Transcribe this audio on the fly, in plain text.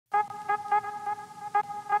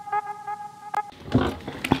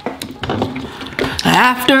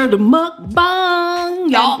After the mukbang,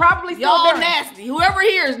 y'all probably y'all nasty. Whoever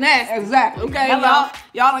here is nasty. Exactly. Okay, y'all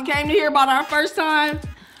done came to hear about our first time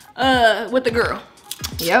with the girl.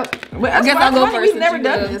 Yep. I guess I'll go first. We've never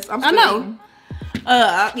done this. I know.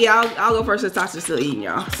 Yeah, I'll go first since Tasha's still eating,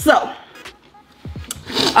 y'all. So,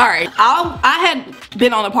 all right, I had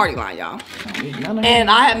been on a party line, y'all, and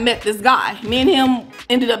I had met this guy. Me and him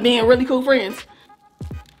ended up being really cool friends.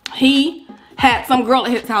 He had some girl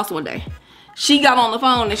at his house one day. She got on the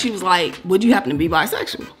phone and she was like, "Would you happen to be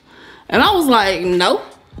bisexual?" And I was like, "No,"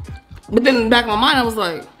 but then in the back of my mind, I was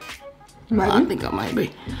like, well, "I think I might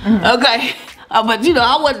be." Okay. But you know,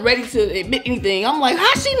 I wasn't ready to admit anything. I'm like,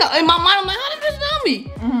 how she know? In my mind, I'm like, how did this know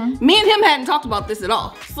me? Me and him hadn't talked about this at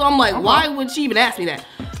all. So I'm like, why would she even ask me that?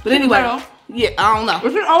 But anyway, yeah, I don't know.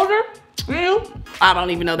 Was she older than you? I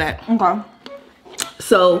don't even know that. Okay.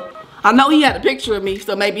 So I know he had a picture of me.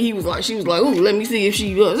 So maybe he was like, she was like, ooh, let me see if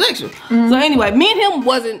she was sexual. So anyway, me and him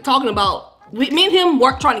wasn't talking about. Me and him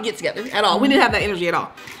weren't trying to get together at all. We didn't have that energy at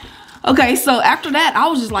all. Okay, so after that, I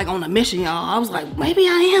was just like on a mission, y'all. I was like, maybe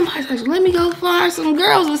I am bisexual. Let me go find some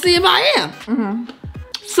girls and see if I am.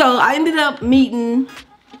 So I ended up meeting,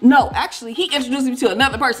 no, actually, he introduced me to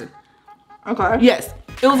another person. Okay. Yes,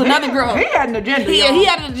 it was another girl. He had an agenda. Yeah, he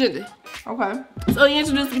had an agenda. Okay. So he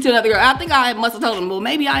introduced me to another girl. I think I must have told him, well,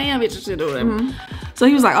 maybe I am interested or whatever. So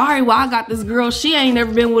he was like, all right, well, I got this girl. She ain't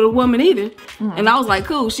never been with a woman either. And I was like,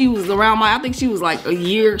 cool. She was around I think she was like a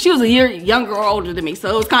year younger or older than me. So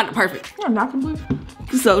it was kind of perfect. Not complete.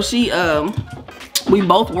 So she, we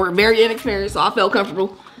both were very inexperienced, so I felt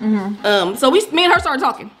comfortable. So me and her started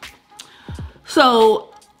talking.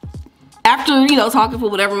 So after, you know, talking for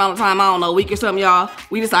whatever amount of time, I don't know, a week or something, y'all,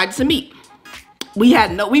 we decided to meet. We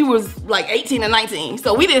was like 18 and 19,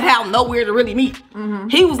 so we didn't have nowhere to really meet.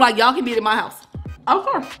 He was like, y'all can meet at my house. Of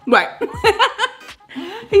course. Right.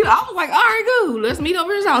 I was like, all right, cool. Let's meet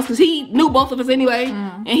over his house. Because he knew both of us anyway.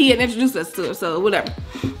 And he had introduced us to her. So whatever.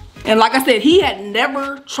 And like I said, he had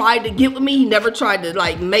never tried to get with me. He never tried to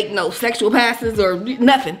like make no sexual passes or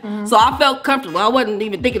nothing. So I felt comfortable. I wasn't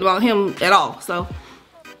even thinking about him at all. So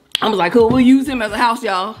I was like, cool, we'll use him as a house,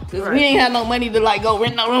 y'all. Because we ain't had no money to like go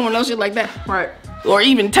rent no room or no shit like that. Right. Or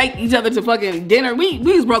even take each other to fucking dinner. We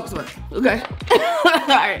was broke as fuck. Okay. All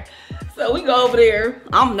right. So we go over there.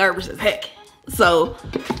 I'm nervous as heck. So,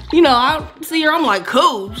 you know, I see her. I'm like,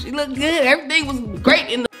 cool. She looked good. Everything was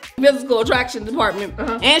great in the physical attraction department.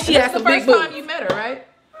 And she had some big boobs. That's the first time you met her, right?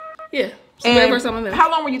 Yeah. And first time I met her.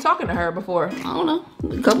 How long were you talking to her before? I don't know.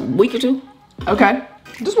 Week or two. Okay.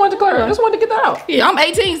 Just wanted to clear. Just wanted to get that out. Yeah, I'm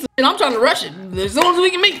 18, so I'm trying to rush it. As soon as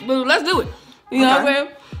we can meet, let's do it. You know what I'm saying?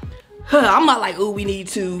 I'm not like, oh, we need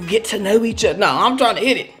to get to know each other. No, I'm trying to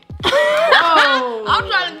hit it. I'm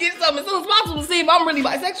trying to get something as soon as possible to see if I'm really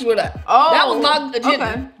bisexual or not. That was my agenda.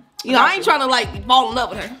 Okay. You know, I ain't trying to like fall in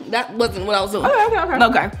love with her. That wasn't what I was doing.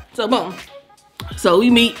 Okay. So boom. So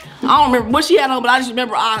we meet. I don't remember what she had on, but I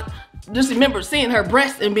just remember seeing her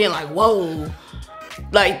breasts and being like, whoa.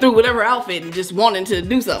 Like through whatever outfit and just wanting to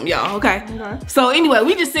do something, y'all. Okay. So anyway,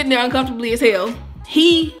 we just sitting there uncomfortably as hell.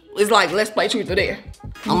 He was like, let's play truth or dare.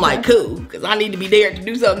 I'm like, cool, because I need to be dared to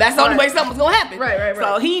do something. That's the only way something's gonna happen. Right.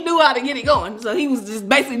 So he knew how to get it going. So he was just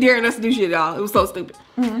basically daring us to do shit, y'all. It was so stupid.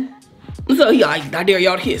 So he like, I dare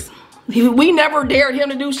y'all to kiss. We never dared him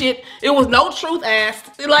to do shit. It was no truth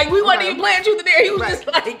asked. Like we wasn't even playing truth or dare.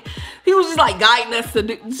 He was just like guiding us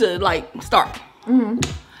to like start.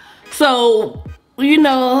 So, you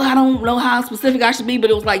know, I don't know how specific I should be,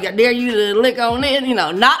 but it was like, I dare you to lick on it, you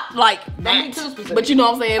know, not like that, but you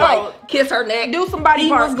know what I'm saying, like kiss her neck. Do somebody.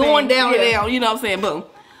 He was going down and down, you know what I'm saying, boom.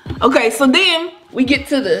 Okay, so then we get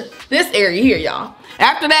to this area here, y'all.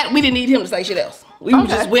 After that, we didn't need him to say shit else. We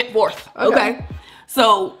just went forth, okay?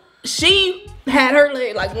 So she had her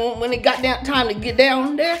leg, like when it got down time to get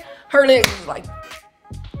down there, her leg was like,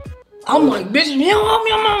 I'm like, bitch, you don't want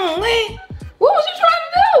me on my leg. What was you trying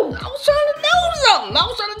to do? I was trying to do something. I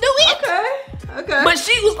was trying to do it. Okay. But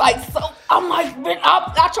she was like, so, I'm like,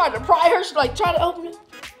 I tried to pry her. She like, try to open it.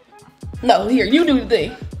 No, here, you do the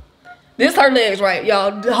thing. This her legs, right?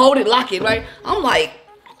 Y'all hold it, lock it, right? I'm like,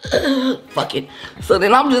 fuck it. So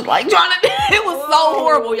then I'm just like trying to, it was so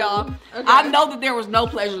horrible, y'all. I know that there was no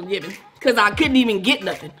pleasure given because I couldn't even get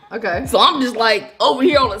nothing. Okay. So I'm just like over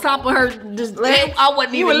here on the top of her, just legs. I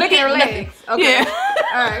wasn't even licking her legs. Okay. Yeah.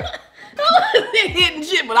 All right. I wasn't hitting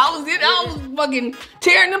shit, but I was fucking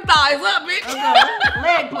tearing them thighs up, bitch. Okay.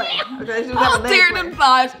 Leg play. Okay, she was I was tearing them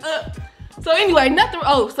thighs up. So anyway, nothing.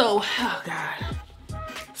 Oh God.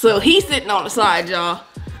 So he's sitting on the side, y'all,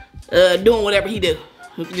 doing whatever he do,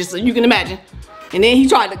 just so you can imagine. And then he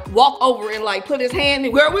tried to walk over and like put his hand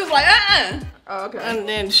in where we was like, Oh, okay. And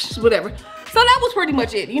then whatever. So that was pretty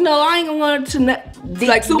much it. You know, I ain't gonna go into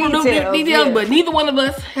like super details, but neither one of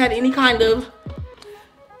us had any kind of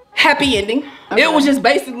happy ending. Okay. It was just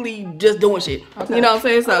basically just doing shit. Okay. You know what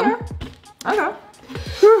I'm saying? So. Okay.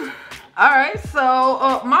 All right.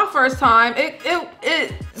 So my first time,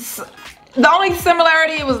 it's the only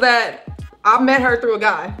similarity was that I met her through a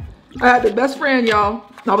guy. I had the best friend, y'all.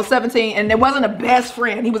 I was 17, and it wasn't a best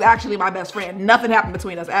friend. He was actually my best friend. Nothing happened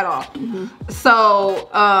between us at all. So,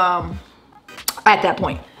 at that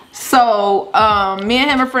point. So, me and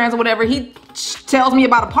him are friends or whatever. He tells me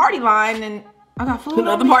about a party line, and I got food.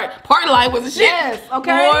 Another party line was a shit. Yes,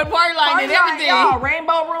 okay. More party line and everything. Y'all,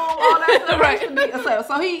 rainbow room, all that stuff. Right.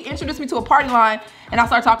 So he introduced me to a party line, and I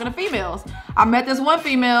started talking to females. I met this one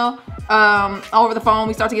female over the phone.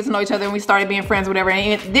 We started to get to know each other, and we started being friends, whatever.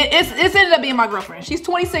 And it's ended up being my girlfriend. She's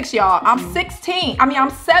 26, y'all. I'm 16. I mean, I'm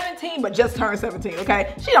 17, but just turned 17.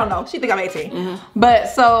 Okay. She don't know. She think I'm 18. But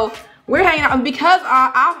so. We're hanging out because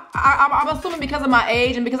I'm assuming because of my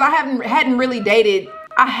age and because I hadn't really dated.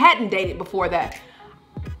 I hadn't dated before that.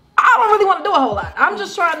 I don't really want to do a whole lot. I'm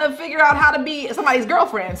just trying to figure out how to be somebody's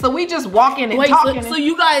girlfriend. So we just walking and talking. So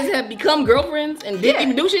you guys have become girlfriends and didn't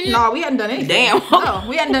even do shit yet? No, we hadn't done anything. Damn. No,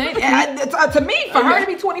 we hadn't done anything. To me, for her to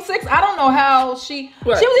be 26, I don't know how she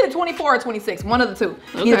was either 24 or 26, one of the two.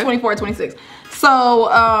 Either 24 or 26.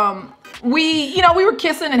 So we were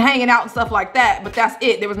kissing and hanging out and stuff like that, but that's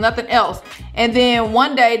it. There was nothing else. And then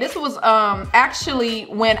one day, this was actually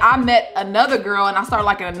when I met another girl and I started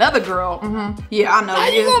liking another girl. Yeah, I know. How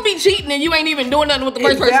you gonna be cheating and you ain't even doing nothing with the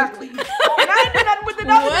first person? Exactly. And I ain't doing nothing with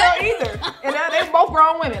another girl either. And they're both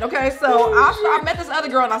grown women, okay? So I met this other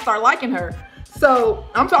girl and I started liking her. So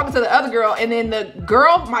I'm talking to the other girl, and then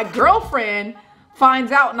my girlfriend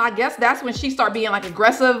finds out, and I guess that's when she started being like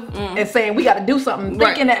aggressive and saying we got to do something,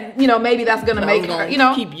 thinking that maybe that's gonna make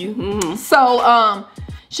her keep you. So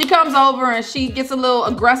she comes over and she gets a little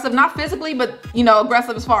aggressive, not physically, but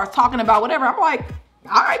aggressive as far as talking about whatever. I'm like,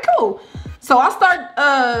 all right, cool. So I start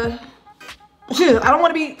I don't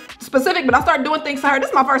want to be specific, but I started doing things to her. This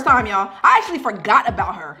is my first time, y'all. I actually forgot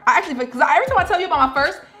about her. Because every time I tell you about my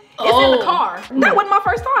first, it's in the car. That wasn't my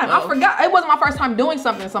first time. I forgot. It wasn't my first time doing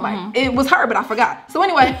something to somebody. It was her, but I forgot. So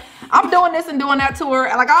anyway, I'm doing this and doing that to her.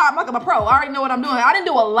 And like, I'm like, I'm a pro. I already know what I'm doing. I didn't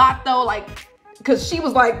do a lot though, like, because she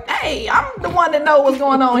was like, hey, I'm the one that knows what's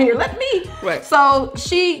going on here. Let me. Right. So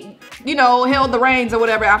she, held the reins or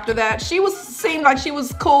whatever after that. Seemed like she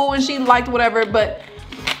was cool and she liked whatever. But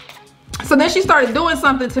so then she started doing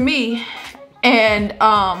something to me, and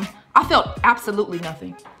I felt absolutely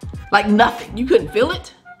nothing. Like nothing. You couldn't feel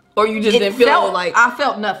it? Or you just didn't feel like... I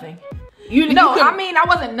felt nothing. I mean, I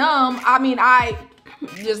wasn't numb. I mean,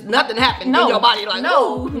 just nothing happened in your body. Like,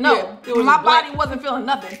 no. My body wasn't feeling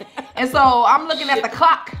nothing. And so I'm looking at the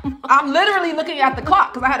clock. I'm literally looking at the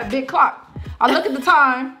clock because I had a big clock. I look at the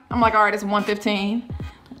time. I'm like, all right, it's 1:15.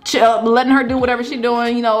 Chill, letting her do whatever she's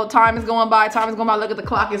doing. Time is going by. I look at the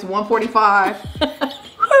clock. It's 1:45.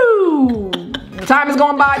 Woo! Time is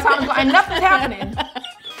going by. And nothing's happening.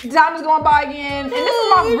 Time is going by again, and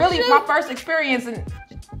this is my first experience, and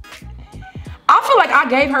I feel like I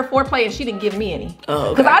gave her foreplay and she didn't give me any,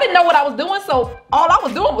 because I didn't know what I was doing, so all I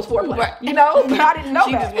was doing was foreplay, but I didn't know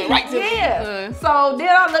that. Just went right to So then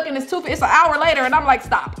I look and it's an hour later, and I'm like,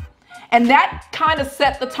 stop. And that kind of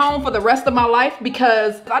set the tone for the rest of my life,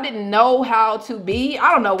 because I didn't know how to be.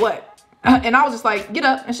 I don't know what. And I was just like, get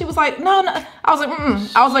up. And she was like, no. I was like,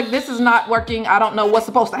 I was like, this is not working. I don't know what's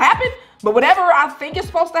supposed to happen. But whatever I think is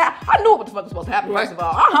supposed to happen, I knew what the fuck was supposed to happen, first of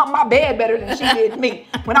all. I humped my bed better than she did me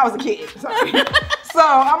when I was a kid. So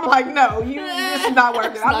I'm like, no, this is not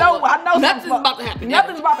working. I know nothing's about to happen.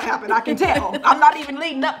 Nothing's about to happen. I can tell. I'm not even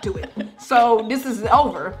leading up to it. So this is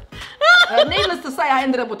over. Needless to say, I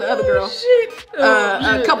ended up with the other girl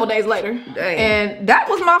a couple days later. Dang. And that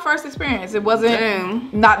was my first experience. It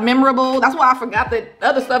wasn't not memorable. That's why I forgot that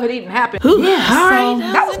other stuff had even happened. Yeah, all right.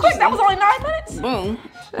 That was quick. That was only 9 minutes. Boom.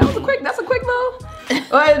 That's a quick little.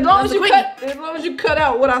 As long as you cut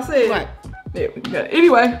out what I said. Right. There we go.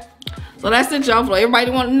 Anyway. So that's it, y'all. For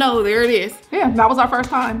everybody want to know, there it is. Yeah, that was our first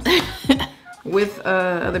time with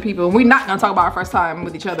other people. We're not gonna talk about our first time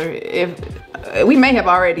with each other. If we may have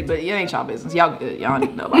already, but it ain't y'all business. Y'all good. Y'all don't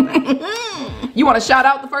need to know about that. You want to shout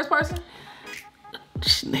out the first person?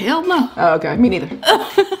 Hell no. Oh, okay. Me neither.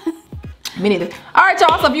 Me neither. All right,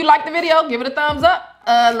 y'all. So if you liked the video, give it a thumbs up.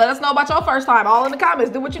 Let us know about your first time. All in the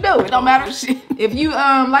comments. Do what you do. It don't matter. If you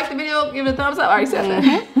like the video, give it a thumbs up. I already said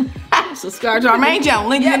that. Subscribe to our main channel.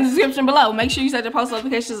 Link is in the description below. Make sure you set your post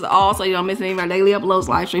notifications to all so you don't miss any of our daily uploads,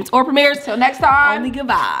 live streams, or premieres. Till next time. Only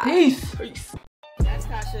goodbye. Peace.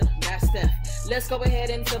 Tasha, that's Steph. Let's go ahead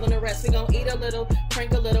and fill in the rest. We gon' eat a little,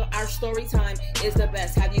 prank a little. Our story time is the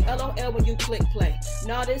best. Have you LOL when you click play?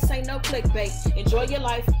 No, this ain't no clickbait. Enjoy your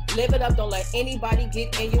life, live it up. Don't let anybody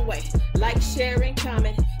get in your way. Like, share, and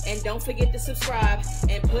comment. And don't forget to subscribe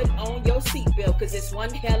and put on your seatbelt, cause it's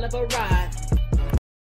one hell of a ride.